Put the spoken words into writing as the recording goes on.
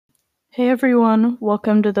Hey everyone,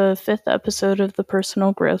 welcome to the fifth episode of the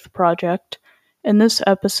Personal Growth Project. In this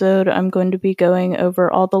episode, I'm going to be going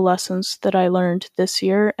over all the lessons that I learned this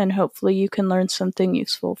year, and hopefully, you can learn something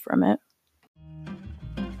useful from it.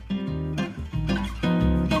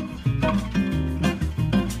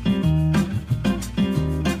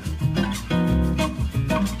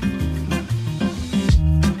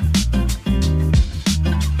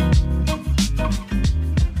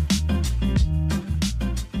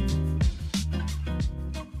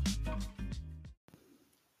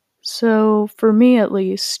 So, for me at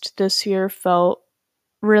least, this year felt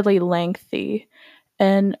really lengthy,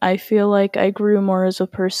 and I feel like I grew more as a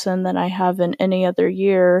person than I have in any other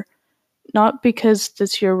year. Not because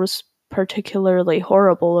this year was particularly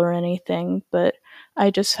horrible or anything, but I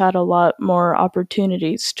just had a lot more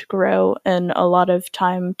opportunities to grow and a lot of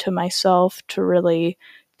time to myself to really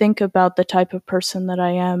think about the type of person that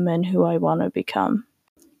I am and who I want to become.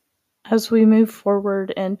 As we move forward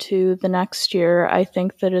into the next year, I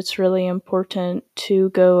think that it's really important to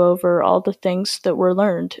go over all the things that were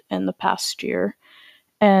learned in the past year.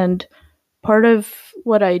 And part of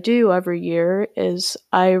what I do every year is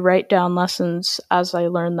I write down lessons as I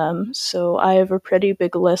learn them. So I have a pretty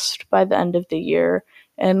big list by the end of the year.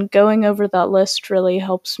 And going over that list really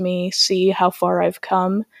helps me see how far I've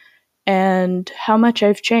come and how much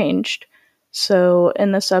I've changed. So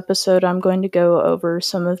in this episode, I'm going to go over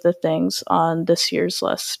some of the things on this year's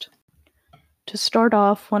list. To start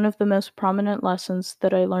off, one of the most prominent lessons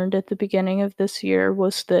that I learned at the beginning of this year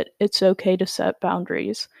was that it's okay to set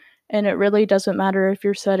boundaries. And it really doesn't matter if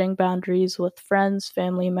you're setting boundaries with friends,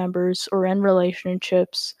 family members, or in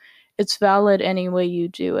relationships, it's valid any way you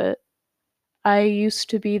do it. I used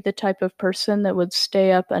to be the type of person that would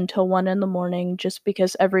stay up until 1 in the morning just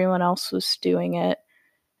because everyone else was doing it.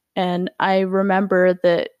 And I remember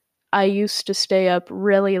that I used to stay up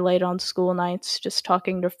really late on school nights just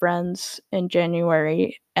talking to friends in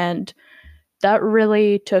January. And that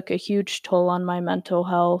really took a huge toll on my mental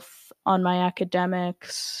health, on my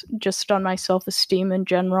academics, just on my self esteem in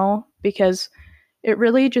general, because it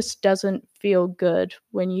really just doesn't feel good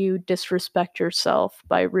when you disrespect yourself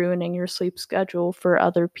by ruining your sleep schedule for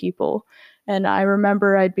other people. And I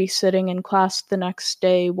remember I'd be sitting in class the next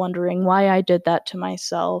day wondering why I did that to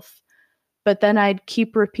myself. But then I'd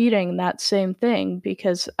keep repeating that same thing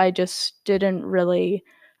because I just didn't really,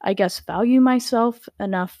 I guess, value myself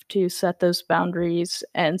enough to set those boundaries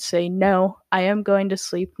and say, no, I am going to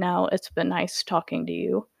sleep now. It's been nice talking to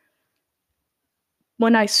you.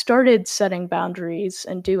 When I started setting boundaries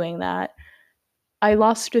and doing that, I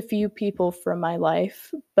lost a few people from my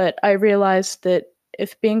life, but I realized that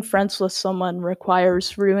if being friends with someone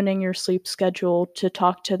requires ruining your sleep schedule to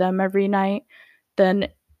talk to them every night, then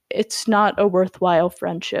it's not a worthwhile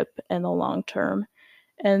friendship in the long term.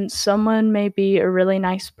 And someone may be a really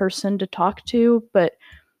nice person to talk to, but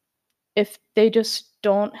if they just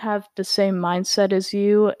don't have the same mindset as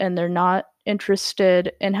you and they're not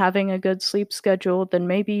interested in having a good sleep schedule, then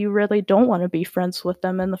maybe you really don't want to be friends with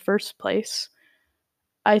them in the first place.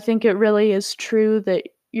 I think it really is true that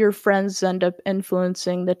your friends end up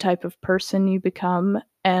influencing the type of person you become.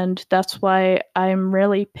 And that's why I'm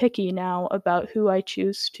really picky now about who I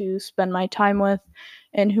choose to spend my time with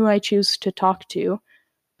and who I choose to talk to,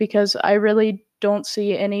 because I really don't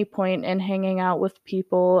see any point in hanging out with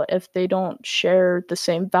people if they don't share the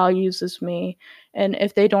same values as me and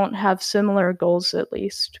if they don't have similar goals, at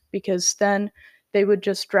least, because then they would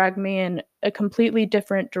just drag me in a completely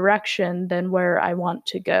different direction than where I want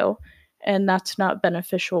to go. And that's not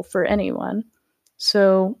beneficial for anyone.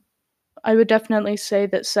 So I would definitely say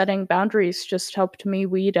that setting boundaries just helped me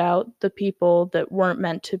weed out the people that weren't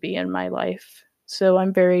meant to be in my life. So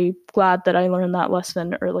I'm very glad that I learned that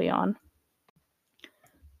lesson early on.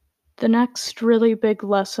 The next really big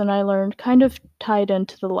lesson I learned kind of tied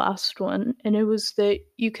into the last one, and it was that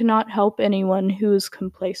you cannot help anyone who is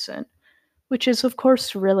complacent, which is, of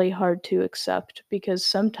course, really hard to accept because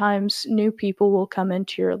sometimes new people will come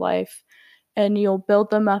into your life and you'll build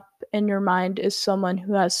them up in your mind as someone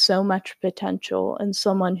who has so much potential and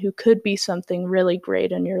someone who could be something really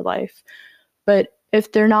great in your life. But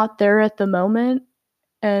if they're not there at the moment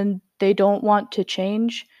and they don't want to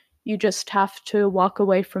change, you just have to walk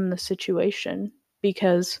away from the situation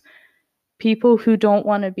because people who don't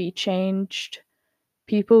want to be changed,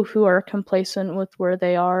 people who are complacent with where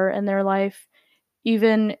they are in their life,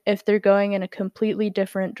 even if they're going in a completely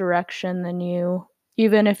different direction than you,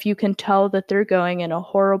 even if you can tell that they're going in a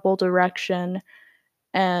horrible direction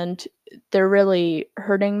and they're really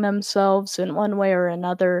hurting themselves in one way or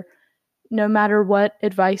another, no matter what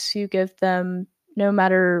advice you give them, no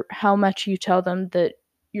matter how much you tell them that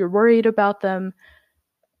you're worried about them,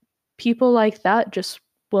 people like that just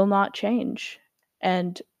will not change.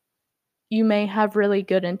 And you may have really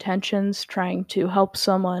good intentions trying to help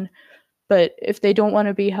someone, but if they don't want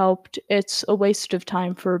to be helped, it's a waste of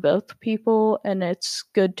time for both people, and it's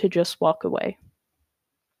good to just walk away.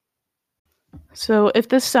 So, if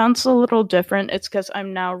this sounds a little different, it's because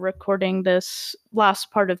I'm now recording this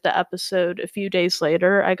last part of the episode a few days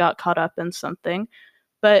later. I got caught up in something.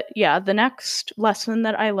 But yeah, the next lesson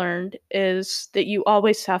that I learned is that you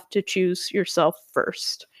always have to choose yourself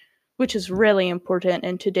first, which is really important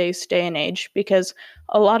in today's day and age because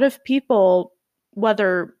a lot of people,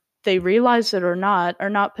 whether they realize it or not,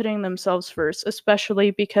 are not putting themselves first,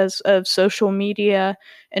 especially because of social media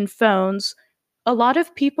and phones. A lot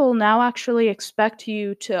of people now actually expect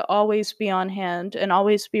you to always be on hand and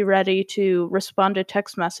always be ready to respond to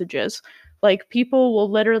text messages. Like, people will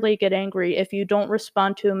literally get angry if you don't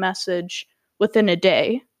respond to a message within a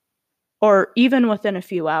day or even within a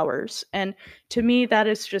few hours. And to me, that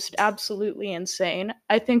is just absolutely insane.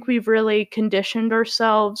 I think we've really conditioned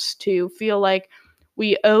ourselves to feel like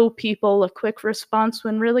we owe people a quick response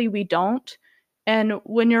when really we don't. And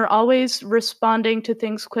when you're always responding to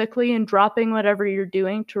things quickly and dropping whatever you're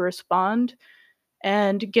doing to respond,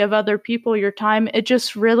 and give other people your time, it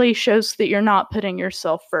just really shows that you're not putting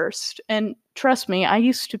yourself first. And trust me, I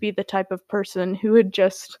used to be the type of person who would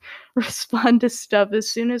just respond to stuff as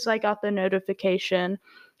soon as I got the notification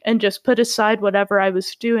and just put aside whatever I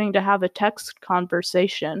was doing to have a text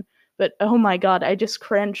conversation. But oh my God, I just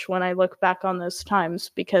cringe when I look back on those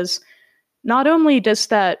times because not only does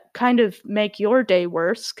that kind of make your day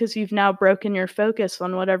worse because you've now broken your focus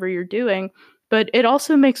on whatever you're doing, but it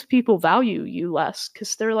also makes people value you less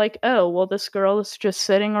because they're like, oh, well, this girl is just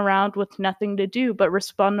sitting around with nothing to do but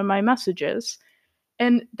respond to my messages.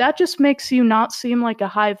 And that just makes you not seem like a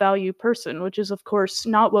high value person, which is, of course,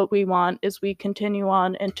 not what we want as we continue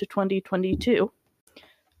on into 2022.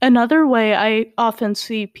 Another way I often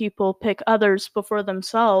see people pick others before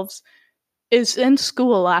themselves is in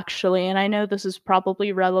school, actually. And I know this is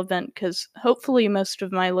probably relevant because hopefully most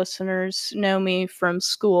of my listeners know me from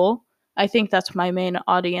school. I think that's my main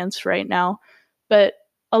audience right now. But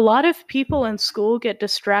a lot of people in school get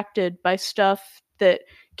distracted by stuff that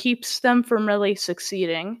keeps them from really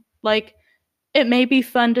succeeding. Like, it may be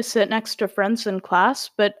fun to sit next to friends in class,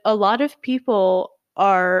 but a lot of people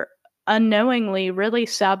are unknowingly really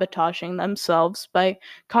sabotaging themselves by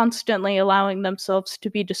constantly allowing themselves to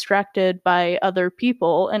be distracted by other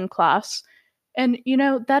people in class. And,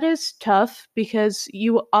 that is tough because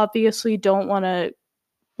you obviously don't want to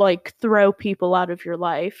like throw people out of your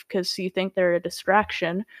life because you think they're a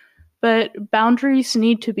distraction. But boundaries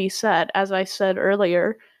need to be set, as I said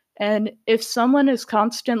earlier. And if someone is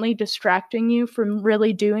constantly distracting you from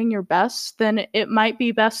really doing your best, then it might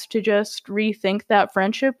be best to just rethink that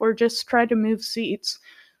friendship or just try to move seats.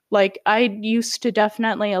 Like, I used to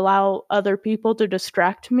definitely allow other people to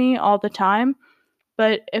distract me all the time.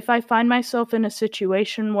 But if I find myself in a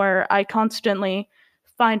situation where I constantly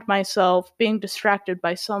find myself being distracted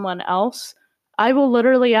by someone else, I will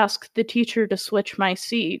literally ask the teacher to switch my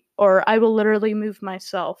seat, or I will literally move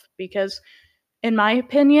myself because, in my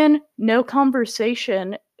opinion, no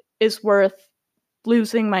conversation is worth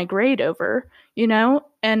losing my grade over.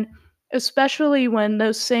 And especially when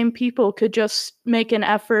those same people could just make an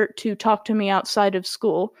effort to talk to me outside of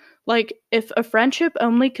school. Like, if a friendship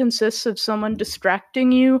only consists of someone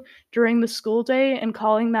distracting you during the school day and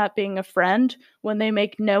calling that being a friend when they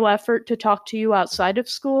make no effort to talk to you outside of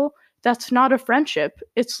school, that's not a friendship.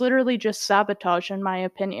 It's literally just sabotage, in my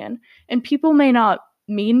opinion. And people may not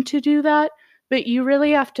mean to do that, but you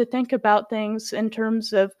really have to think about things in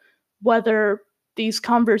terms of whether these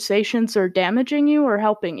conversations are damaging you or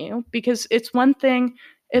helping you. Because it's one thing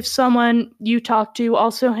if someone you talk to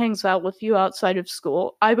also hangs out with you outside of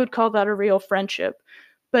school. I would call that a real friendship.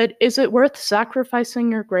 But is it worth sacrificing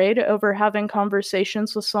your grade over having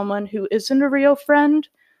conversations with someone who isn't a real friend?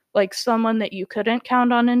 Like someone that you couldn't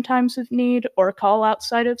count on in times of need or call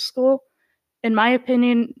outside of school? In my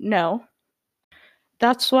opinion, no.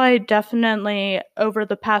 That's why definitely over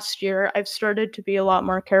the past year, I've started to be a lot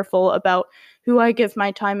more careful about who I give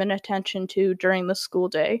my time and attention to during the school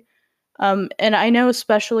day. And I know,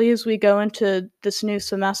 especially as we go into this new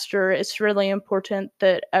semester, it's really important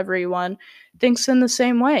that everyone thinks in the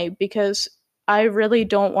same way because I really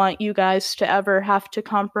don't want you guys to ever have to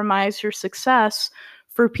compromise your success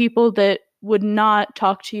for people that would not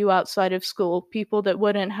talk to you outside of school, people that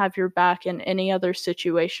wouldn't have your back in any other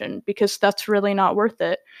situation, because that's really not worth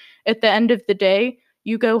it. At the end of the day,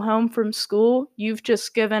 you go home from school, you've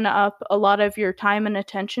just given up a lot of your time and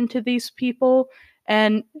attention to these people,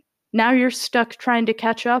 And now you're stuck trying to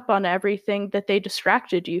catch up on everything that they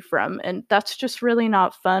distracted you from. And that's just really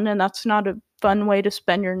not fun. And that's not a fun way to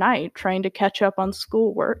spend your night, trying to catch up on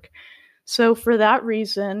schoolwork. So, for that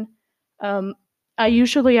reason, um, I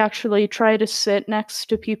usually actually try to sit next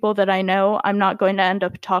to people that I know I'm not going to end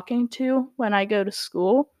up talking to when I go to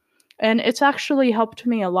school. And it's actually helped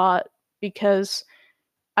me a lot because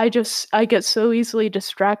I get so easily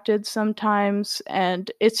distracted sometimes, and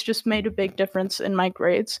it's just made a big difference in my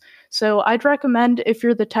grades. So I'd recommend, if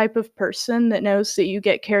you're the type of person that knows that you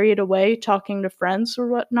get carried away talking to friends or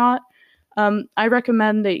whatnot, I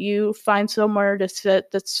recommend that you find somewhere to sit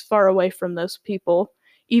that's far away from those people.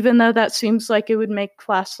 Even though that seems like it would make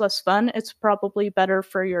class less fun, it's probably better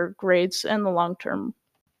for your grades in the long term.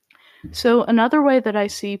 So, another way that I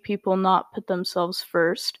see people not put themselves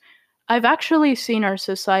first, I've actually seen our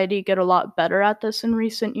society get a lot better at this in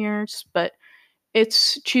recent years, but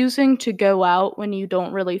it's choosing to go out when you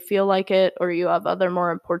don't really feel like it or you have other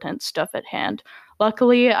more important stuff at hand.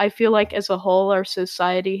 Luckily, I feel like as a whole, our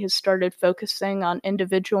society has started focusing on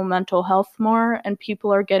individual mental health more, and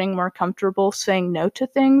people are getting more comfortable saying no to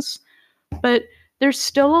things. But there's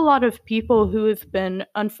still a lot of people who have been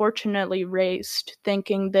unfortunately raised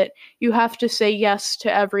thinking that you have to say yes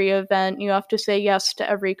to every event, you have to say yes to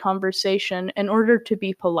every conversation in order to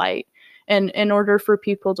be polite and in order for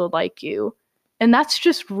people to like you. And that's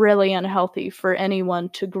just really unhealthy for anyone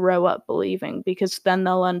to grow up believing, because then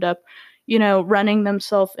they'll end up, running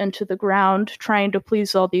themselves into the ground trying to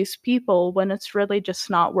please all these people when it's really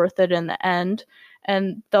just not worth it in the end.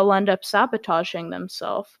 And they'll end up sabotaging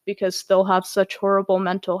themselves because they'll have such horrible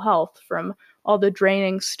mental health from all the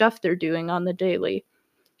draining stuff they're doing on the daily.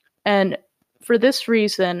 And for this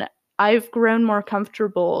reason, I've grown more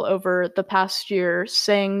comfortable over the past year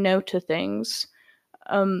saying no to things,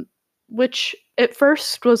 um, which at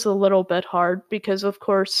first was a little bit hard because, of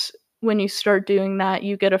course, when you start doing that,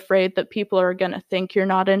 you get afraid that people are going to think you're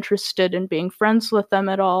not interested in being friends with them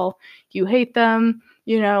at all. You hate them.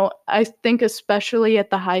 I think especially at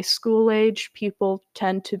the high school age, people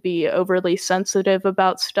tend to be overly sensitive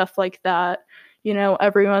about stuff like that.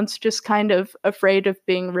 Everyone's just kind of afraid of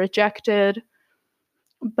being rejected.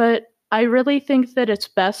 But I really think that it's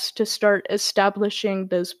best to start establishing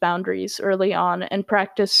those boundaries early on and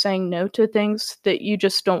practice saying no to things that you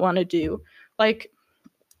just don't want to do. Like,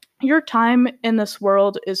 your time in this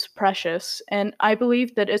world is precious, and I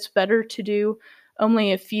believe that it's better to do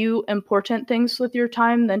only a few important things with your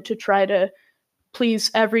time than to try to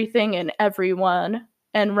please everything and everyone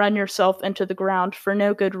and run yourself into the ground for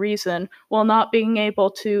no good reason while not being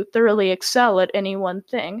able to thoroughly excel at any one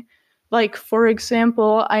thing. Like, for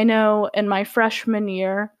example, I know in my freshman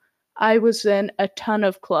year, I was in a ton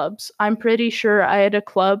of clubs. I'm pretty sure I had a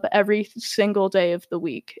club every single day of the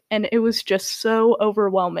week, and it was just so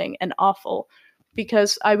overwhelming and awful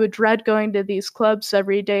because I would dread going to these clubs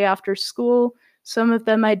every day after school. Some of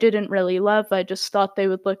them I didn't really love, I just thought they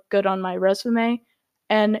would look good on my resume.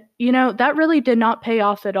 And, that really did not pay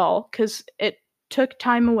off at all because it took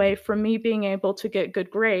time away from me being able to get good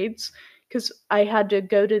grades because I had to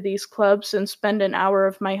go to these clubs and spend an hour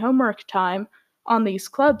of my homework time on these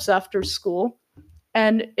clubs after school.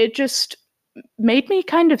 And it just made me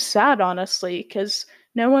kind of sad, honestly, because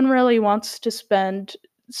no one really wants to spend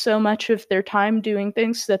so much of their time doing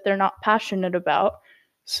things that they're not passionate about.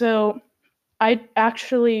 So I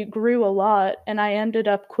actually grew a lot and I ended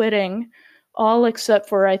up quitting all except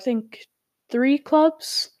for, I think, 3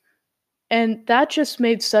 clubs. And that just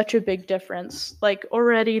made such a big difference. Like,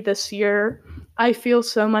 already this year, I feel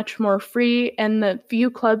so much more free. And the few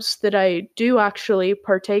clubs that I do actually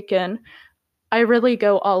partake in, I really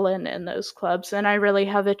go all in those clubs. And I really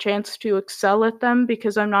have a chance to excel at them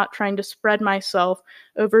because I'm not trying to spread myself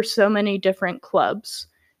over so many different clubs.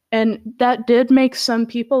 And that did make some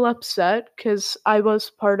people upset because I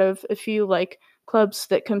was part of a few clubs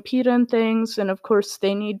that compete in things, and of course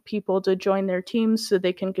they need people to join their teams so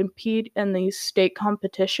they can compete in these state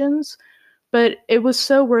competitions. But it was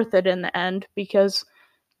so worth it in the end because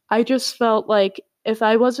I just felt like if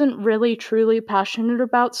I wasn't really truly passionate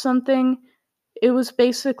about something, it was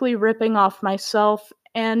basically ripping off myself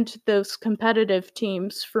and those competitive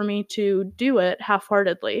teams for me to do it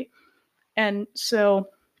half-heartedly. And so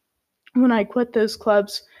when I quit those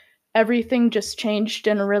clubs, everything just changed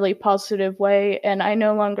in a really positive way, and I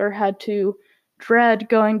no longer had to dread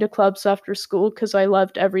going to clubs after school because I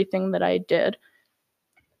loved everything that I did.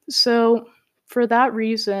 So, for that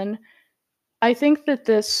reason, I think that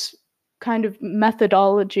this kind of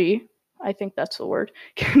methodology, I think that's the word,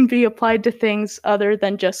 can be applied to things other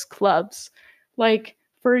than just clubs. Like,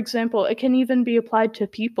 for example, it can even be applied to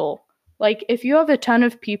people. Like, if you have a ton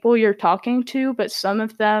of people you're talking to, but some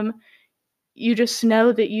of them you just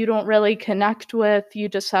know that you don't really connect with, you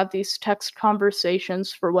just have these text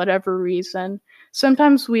conversations for whatever reason.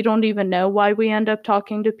 Sometimes we don't even know why we end up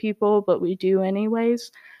talking to people, but we do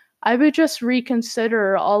anyways. I would just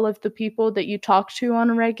reconsider all of the people that you talk to on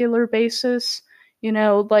a regular basis.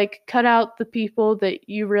 Like, cut out the people that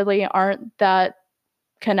you really aren't that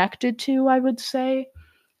connected to, I would say.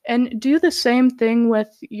 And do the same thing with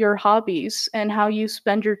your hobbies and how you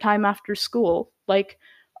spend your time after school. Like,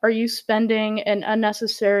 are you spending an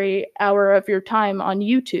unnecessary hour of your time on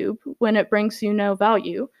YouTube when it brings you no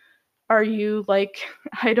value? Are you, like,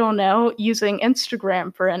 I don't know, using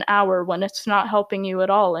Instagram for an hour when it's not helping you at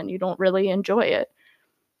all and you don't really enjoy it?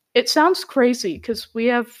 It sounds crazy because we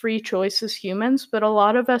have free choice as humans, but a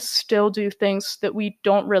lot of us still do things that we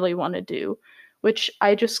don't really want to do, which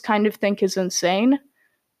I just kind of think is insane.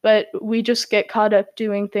 But we just get caught up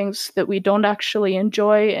doing things that we don't actually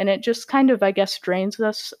enjoy, and it just kind of, I guess, drains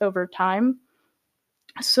us over time.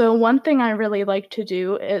 So, one thing I really like to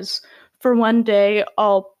do is for one day,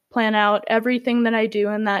 I'll plan out everything that I do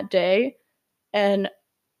in that day, and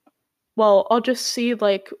well, I'll just see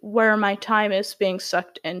like where my time is being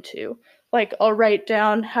sucked into. Like, I'll write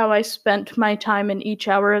down how I spent my time in each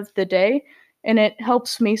hour of the day, and it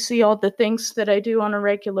helps me see all the things that I do on a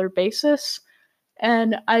regular basis.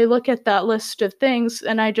 And I look at that list of things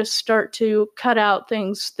and I just start to cut out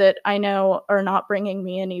things that I know are not bringing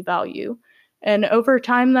me any value. And over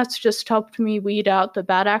time, that's just helped me weed out the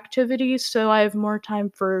bad activities so I have more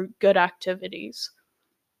time for good activities.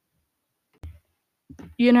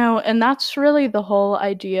 And that's really the whole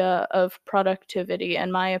idea of productivity,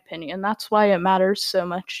 in my opinion. That's why it matters so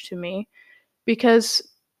much to me. Because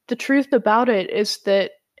the truth about it is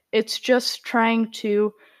that it's just trying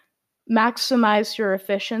to maximize your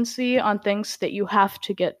efficiency on things that you have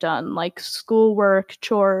to get done, like schoolwork,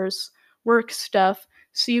 chores, work stuff,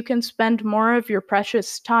 so you can spend more of your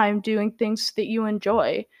precious time doing things that you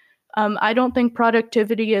enjoy. I don't think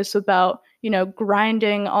productivity is about,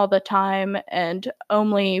 grinding all the time and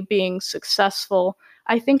only being successful.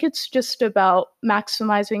 I think it's just about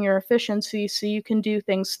maximizing your efficiency so you can do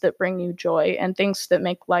things that bring you joy and things that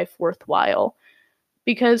make life worthwhile.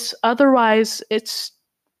 Because otherwise, it's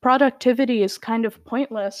productivity is kind of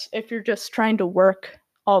pointless if you're just trying to work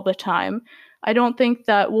all the time. I don't think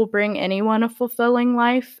that will bring anyone a fulfilling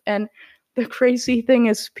life. And the crazy thing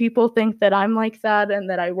is people think that I'm like that and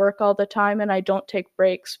that I work all the time and I don't take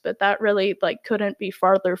breaks, but that really like couldn't be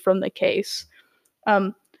farther from the case.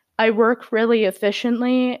 Um, I work really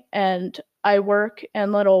efficiently and I work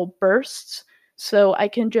in little bursts. So I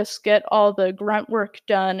can just get all the grunt work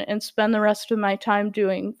done and spend the rest of my time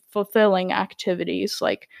doing fulfilling activities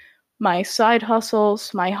like my side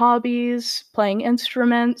hustles, my hobbies, playing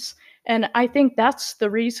instruments. And I think that's the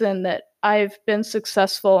reason that I've been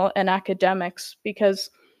successful in academics, because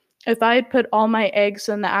if I had put all my eggs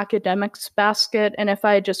in the academics basket and if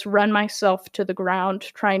I had just run myself to the ground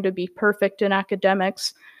trying to be perfect in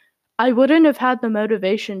academics, I wouldn't have had the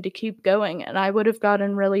motivation to keep going and I would have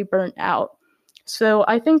gotten really burnt out. So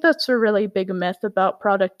I think that's a really big myth about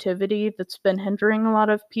productivity that's been hindering a lot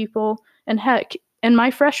of people. And heck, in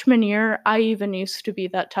my freshman year, I even used to be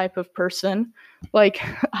that type of person. Like,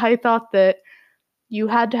 I thought that you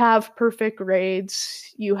had to have perfect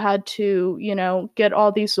grades, you had to, get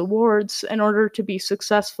all these awards in order to be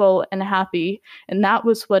successful and happy, and that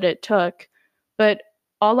was what it took. But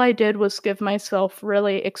all I did was give myself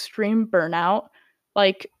really extreme burnout.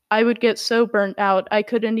 Like, I would get so burnt out, I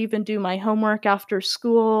couldn't even do my homework after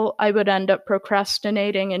school. I would end up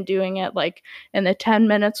procrastinating and doing it like in the 10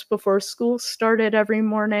 minutes before school started every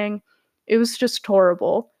morning. It was just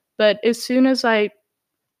horrible. But as soon as I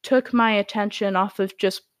took my attention off of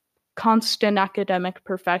just constant academic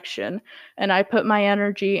perfection and I put my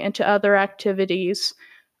energy into other activities,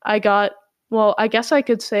 I got, well, I guess I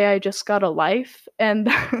could say I just got a life. And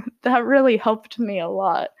that really helped me a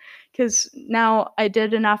lot because now I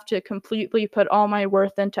didn't have to completely put all my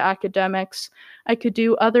worth into academics. I could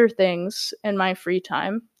do other things in my free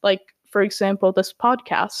time, like, for example, this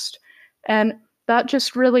podcast. And that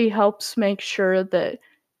just really helps make sure that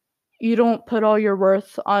you don't put all your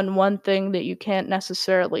worth on one thing that you can't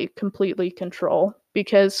necessarily completely control.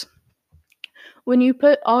 Because when you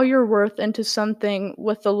put all your worth into something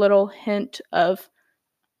with a little hint of,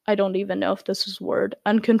 I don't even know if this is a word,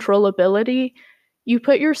 uncontrollability, you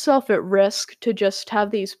put yourself at risk to just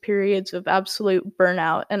have these periods of absolute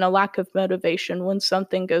burnout and a lack of motivation when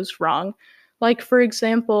something goes wrong. Like, for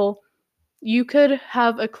example, you could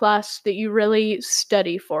have a class that you really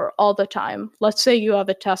study for all the time. Let's say you have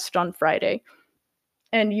a test on Friday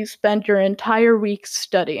and you spend your entire week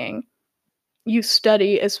studying. You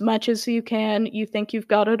study as much as you can, you think you've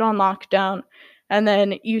got it on lockdown, and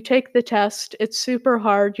then you take the test. It's super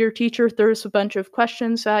hard. Your teacher throws a bunch of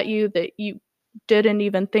questions at you that you didn't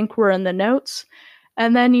even think were in the notes,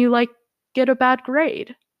 and then you like get a bad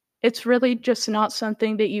grade. It's really just not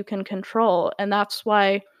something that you can control, and that's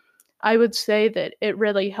why I would say that it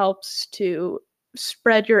really helps to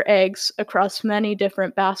spread your eggs across many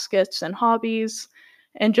different baskets and hobbies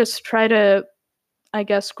and just try to, I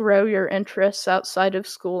guess, grow your interests outside of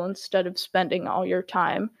school instead of spending all your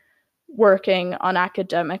time working on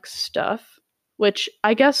academic stuff, which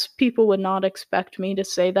I guess people would not expect me to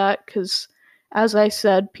say that because, as I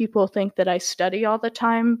said, people think that I study all the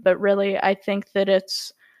time, but really I think that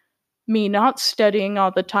it's me not studying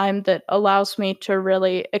all the time that allows me to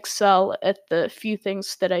really excel at the few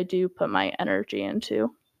things that I do put my energy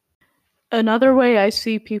into. Another way I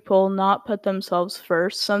see people not put themselves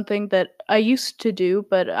first, something that I used to do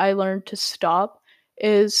but I learned to stop,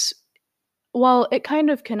 is, well, it kind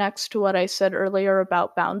of connects to what I said earlier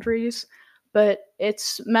about boundaries, but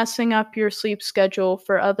it's messing up your sleep schedule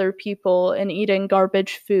for other people and eating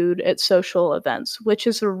garbage food at social events, which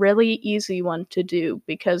is a really easy one to do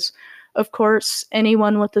because, of course,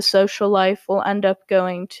 anyone with a social life will end up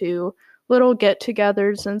going to little get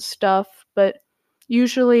togethers and stuff, but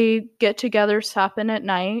usually get togethers happen at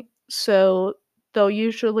night, so they'll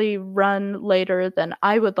usually run later than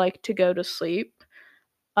I would like to go to sleep.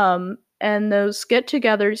 And those get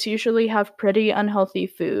togethers usually have pretty unhealthy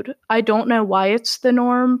food. I don't know why it's the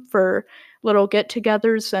norm for little get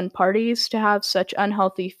togethers and parties to have such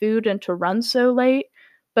unhealthy food and to run so late,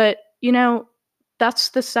 but that's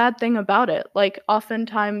the sad thing about it. Like,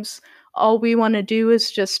 oftentimes, all we want to do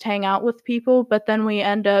is just hang out with people, but then we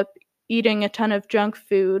end up eating a ton of junk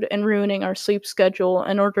food and ruining our sleep schedule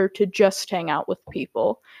in order to just hang out with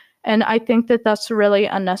people. And I think that that's really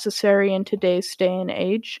unnecessary in today's day and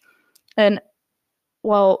age. And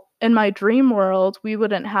well, in my dream world, we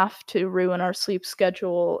wouldn't have to ruin our sleep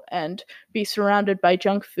schedule and be surrounded by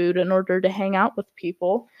junk food in order to hang out with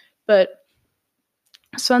people. But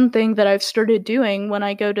something that I've started doing when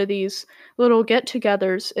I go to these little get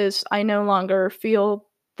togethers is I no longer feel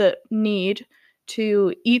the need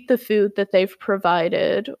to eat the food that they've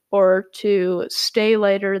provided or to stay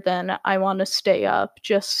later than I want to stay up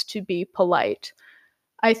just to be polite.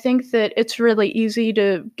 I think that it's really easy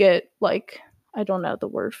to get, like, I don't know the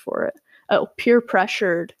word for it, peer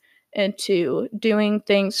pressured into doing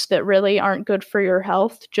things that really aren't good for your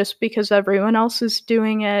health just because everyone else is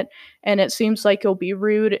doing it. And it seems like you'll be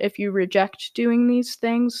rude if you reject doing these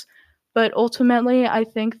things. But ultimately, I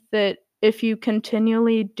think that if you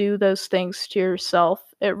continually do those things to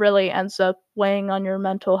yourself, it really ends up weighing on your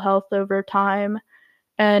mental health over time,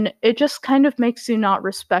 and it just kind of makes you not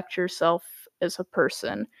respect yourself as a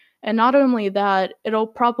person. And not only that, it'll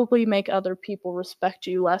probably make other people respect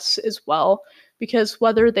you less as well, because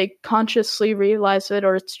whether they consciously realize it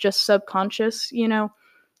or it's just subconscious,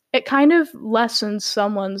 it kind of lessens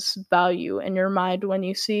someone's value in your mind when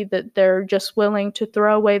you see that they're just willing to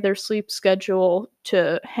throw away their sleep schedule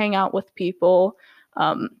to hang out with people,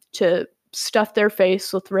 to stuff their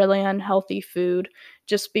face with really unhealthy food,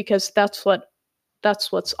 just because that's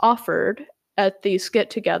what's offered at these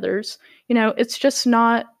get-togethers. It's just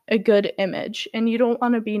not a good image, and you don't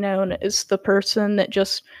want to be known as the person that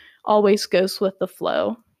just always goes with the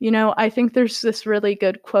flow. I think there's this really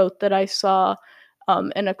good quote that I saw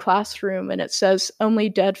in a classroom, and it says, "Only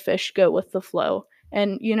dead fish go with the flow."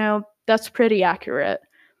 And, that's pretty accurate.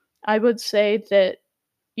 I would say that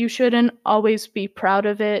you shouldn't always be proud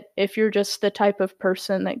of it if you're just the type of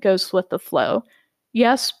person that goes with the flow.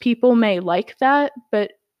 Yes, people may like that,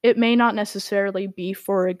 but it may not necessarily be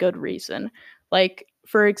for a good reason. Like,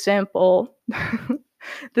 for example,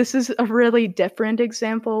 this is a really different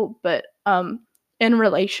example, but in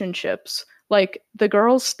relationships, like the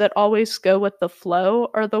girls that always go with the flow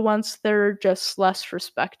are the ones that are just less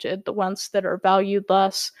respected, the ones that are valued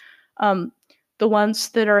less, um, the ones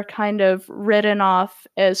that are kind of written off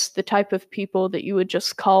as the type of people that you would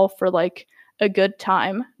just call for like a good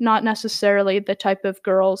time, not necessarily the type of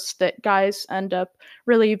girls that guys end up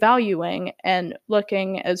really valuing and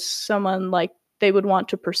looking as someone like they would want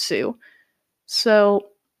to pursue. So,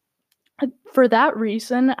 for that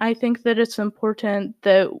reason, I think that it's important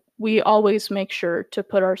that we always make sure to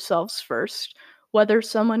put ourselves first. Whether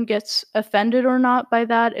someone gets offended or not by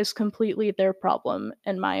that is completely their problem,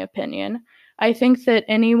 in my opinion. I think that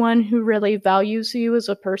anyone who really values you as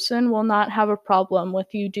a person will not have a problem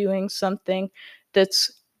with you doing something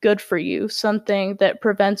that's good for you, something that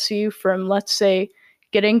prevents you from, let's say,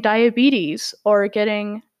 getting diabetes or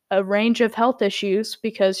getting a range of health issues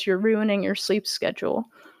because you're ruining your sleep schedule.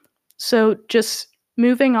 So just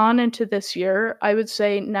moving on into this year, I would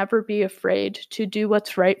say never be afraid to do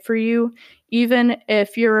what's right for you, even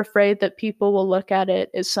if you're afraid that people will look at it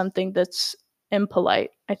as something that's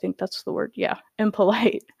impolite. I think that's the word. Yeah,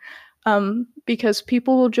 impolite. Because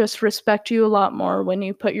people will just respect you a lot more when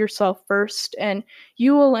you put yourself first, and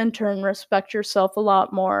you will in turn respect yourself a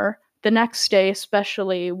lot more the next day,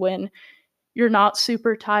 especially when you're not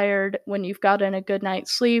super tired, when you've gotten a good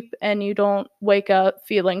night's sleep, and you don't wake up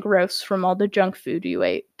feeling gross from all the junk food you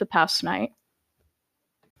ate the past night.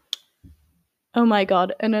 Oh my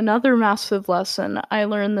God. And another massive lesson I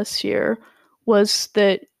learned this year was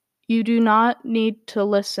that you do not need to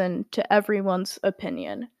listen to everyone's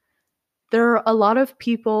opinion. There are a lot of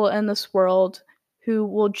people in this world who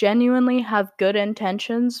will genuinely have good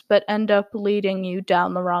intentions but end up leading you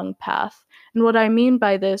down the wrong path. And what I mean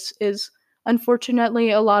by this is,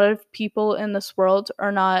 unfortunately, a lot of people in this world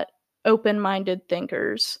are not open minded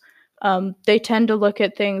thinkers. They tend to look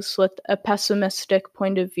at things with a pessimistic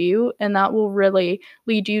point of view, and that will really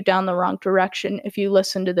lead you down the wrong direction if you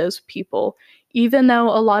listen to those people, even though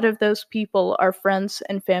a lot of those people are friends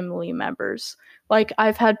and family members. Like,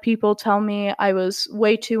 I've had people tell me I was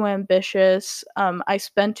way too ambitious. I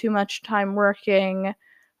spend too much time working.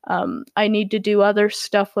 I need to do other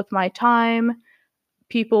stuff with my time.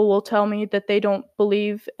 People will tell me that they don't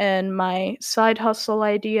believe in my side hustle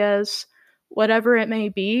ideas. Whatever it may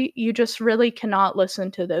be, you just really cannot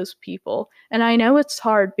listen to those people. And I know it's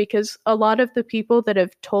hard because a lot of the people that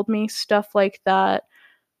have told me stuff like that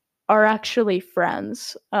are actually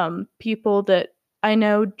friends, people that I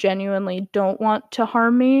know genuinely don't want to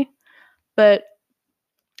harm me, but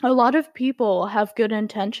a lot of people have good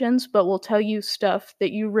intentions but will tell you stuff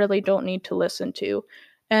that you really don't need to listen to.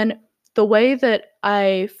 And the way that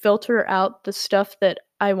I filter out the stuff that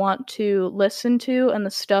I want to listen to and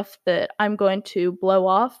the stuff that I'm going to blow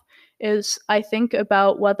off is I think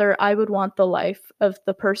about whether I would want the life of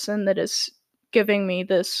the person that is giving me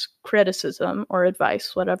this criticism or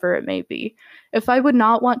advice, whatever it may be. If I would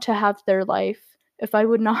not want to have their life, if I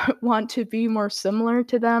would not want to be more similar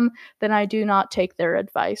to them, then I do not take their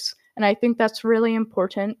advice. And I think that's really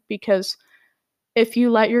important because if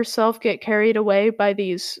you let yourself get carried away by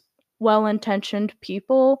these well intentioned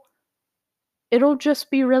people, it'll just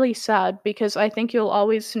be really sad because I think you'll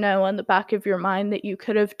always know in the back of your mind that you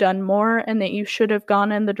could have done more and that you should have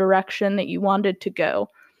gone in the direction that you wanted to go.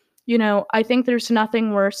 You know, I think there's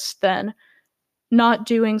nothing worse than not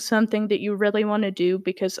doing something that you really want to do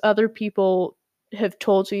because other people have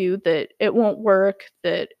told you that it won't work,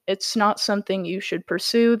 that it's not something you should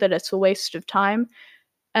pursue, that it's a waste of time,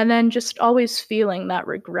 and then just always feeling that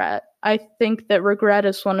regret. I think that regret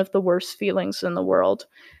is one of the worst feelings in the world.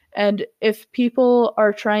 And if people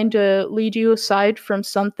are trying to lead you aside from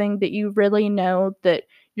something that you really know that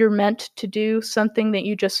you're meant to do, something that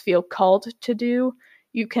you just feel called to do,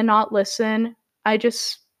 you cannot listen. I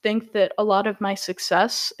just think that a lot of my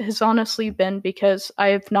success has honestly been because I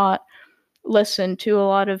have not listened to a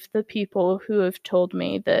lot of the people who have told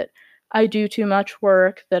me that I do too much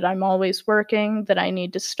work, that I'm always working, that I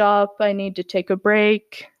need to stop, I need to take a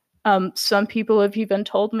break. Some people have even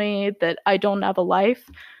told me that I don't have a life.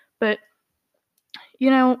 But,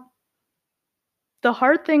 you know, the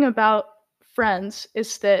hard thing about friends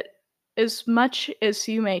is that as much as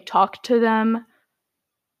you may talk to them,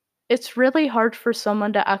 it's really hard for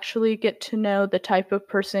someone to actually get to know the type of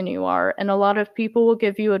person you are. And a lot of people will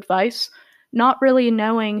give you advice, not really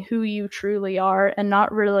knowing who you truly are and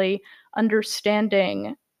not really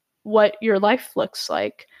understanding what your life looks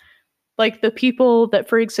like. Like the people that,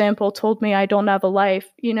 for example, told me I don't have a life,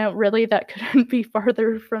 you know, really that couldn't be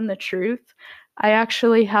farther from the truth. I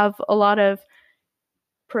actually have a lot of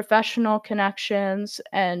professional connections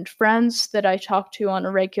and friends that I talk to on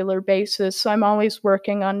a regular basis. So I'm always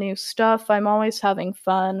working on new stuff. I'm always having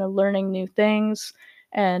fun, learning new things,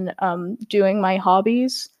 and doing my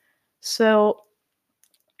hobbies. So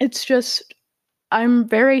it's just, I'm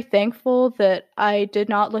very thankful that I did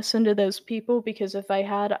not listen to those people because if I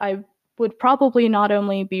had, I would probably not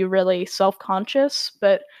only be really self conscious,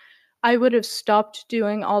 but I would have stopped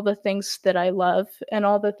doing all the things that I love and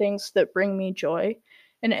all the things that bring me joy.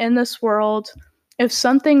 And in this world, if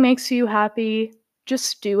something makes you happy,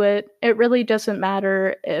 just do it. It really doesn't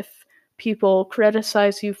matter if people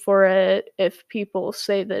criticize you for it, if people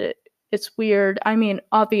say that it's weird. I mean,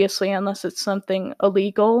 obviously, unless it's something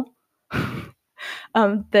illegal,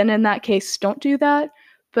 then in that case, don't do that.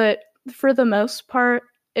 But for the most part,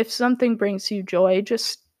 if something brings you joy,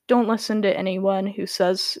 just don't listen to anyone who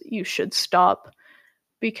says you should stop.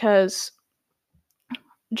 because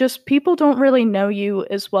just people don't really know you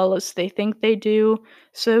as well as they think they do.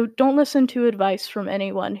 So don't listen to advice from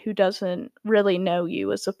anyone who doesn't really know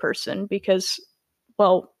you as a person because,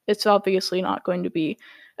 well, it's obviously not going to be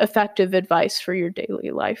effective advice for your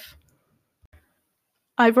daily life.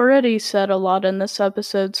 I've already said a lot in this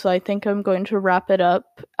episode, so I think I'm going to wrap it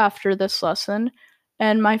up after this lesson.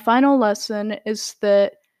 And my final lesson is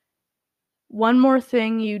that one more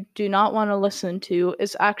thing you do not want to listen to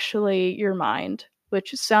is actually your mind,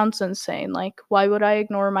 which sounds insane. Like, why would I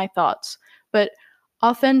ignore my thoughts? But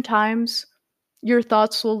oftentimes, your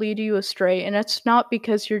thoughts will lead you astray, and it's not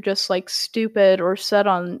because you're just like stupid or set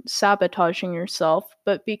on sabotaging yourself,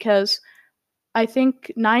 but because I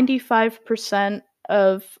think 95%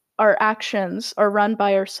 of our actions are run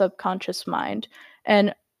by our subconscious mind,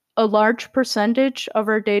 and a large percentage of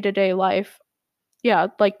our day to day life, yeah,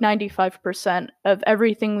 like 95% of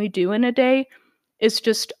everything we do in a day is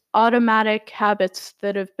just automatic habits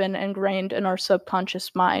that have been ingrained in our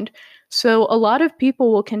subconscious mind. So a lot of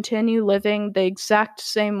people will continue living the exact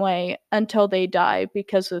same way until they die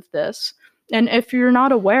because of this. And if you're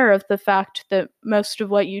not aware of the fact that most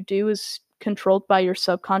of what you do is controlled by your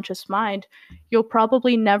subconscious mind, you'll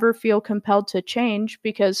probably never feel compelled to change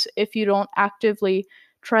because if you don't actively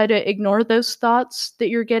try to ignore those thoughts that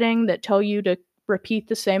you're getting that tell you to repeat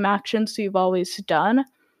the same actions you've always done,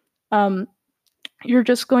 um, you're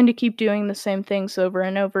just going to keep doing the same things over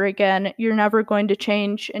and over again. You're never going to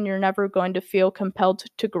change and you're never going to feel compelled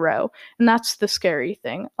to grow. And that's the scary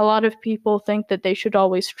thing. A lot of people think that they should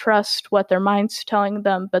always trust what their mind's telling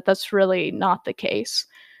them, but that's really not the case.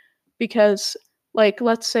 Because, like,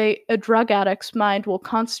 let's say a drug addict's mind will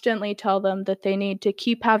constantly tell them that they need to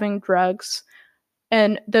keep having drugs,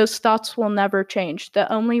 and those thoughts will never change.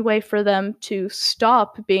 The only way for them to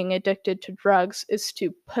stop being addicted to drugs is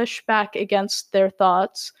to push back against their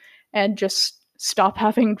thoughts and just stop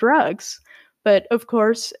having drugs. But of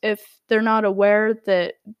course, if they're not aware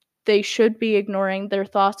that they should be ignoring their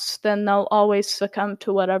thoughts, then they'll always succumb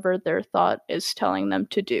to whatever their thought is telling them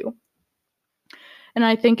to do. And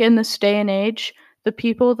I think in this day and age, the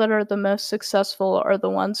people that are the most successful are the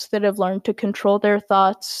ones that have learned to control their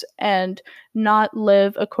thoughts and not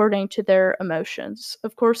live according to their emotions.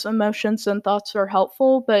 Of course, emotions and thoughts are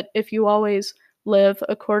helpful, but if you always live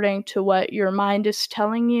according to what your mind is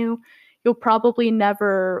telling you, you'll probably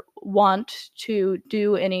never want to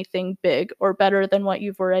do anything big or better than what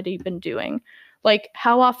you've already been doing. Like,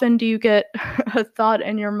 how often do you get a thought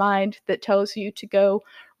in your mind that tells you to go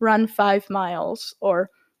run 5 miles or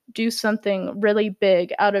do something really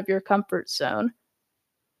big out of your comfort zone?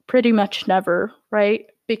 Pretty much never, right?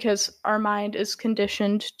 Because our mind is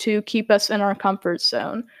conditioned to keep us in our comfort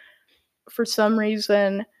zone. For some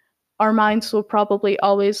reason, our minds will probably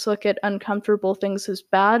always look at uncomfortable things as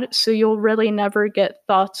bad, so you'll really never get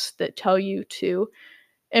thoughts that tell you to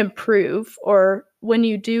improve, or when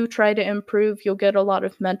you do try to improve, you'll get a lot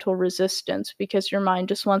of mental resistance because your mind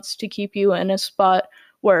just wants to keep you in a spot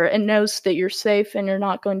where it knows that you're safe and you're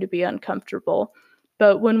not going to be uncomfortable.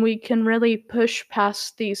 But when we can really push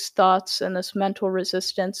past these thoughts and this mental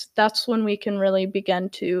resistance, that's when we can really begin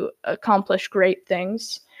to accomplish great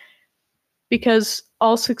things. Because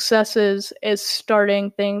all success is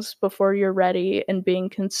starting things before you're ready and being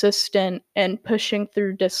consistent and pushing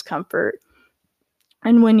through discomfort.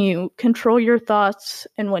 And when you control your thoughts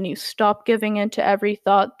and when you stop giving in to every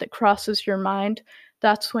thought that crosses your mind,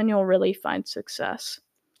 that's when you'll really find success.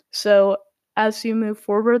 So, as you move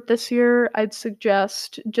forward this year, I'd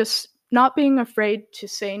suggest just not being afraid to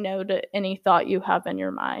say no to any thought you have in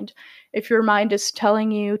your mind. If your mind is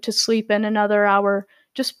telling you to sleep in another hour,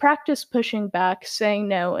 just practice pushing back, saying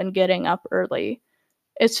no, and getting up early.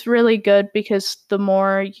 It's really good because the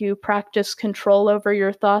more you practice control over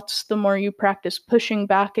your thoughts, the more you practice pushing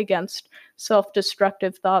back against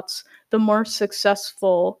self-destructive thoughts, the more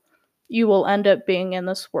successful you will end up being in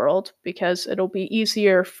this world because it'll be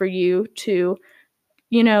easier for you to,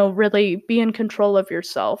 really be in control of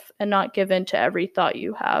yourself and not give in to every thought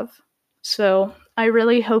you have. So I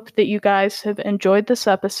really hope that you guys have enjoyed this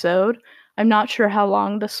episode. I'm not sure how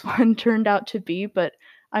long this one turned out to be, but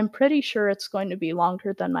I'm pretty sure it's going to be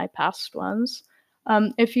longer than my past ones.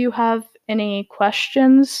 If you have any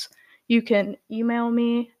questions, you can email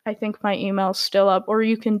me. I think my email's still up, or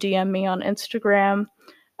you can DM me on Instagram.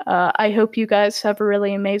 I hope you guys have a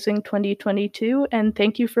really amazing 2022, and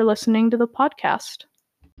thank you for listening to the podcast.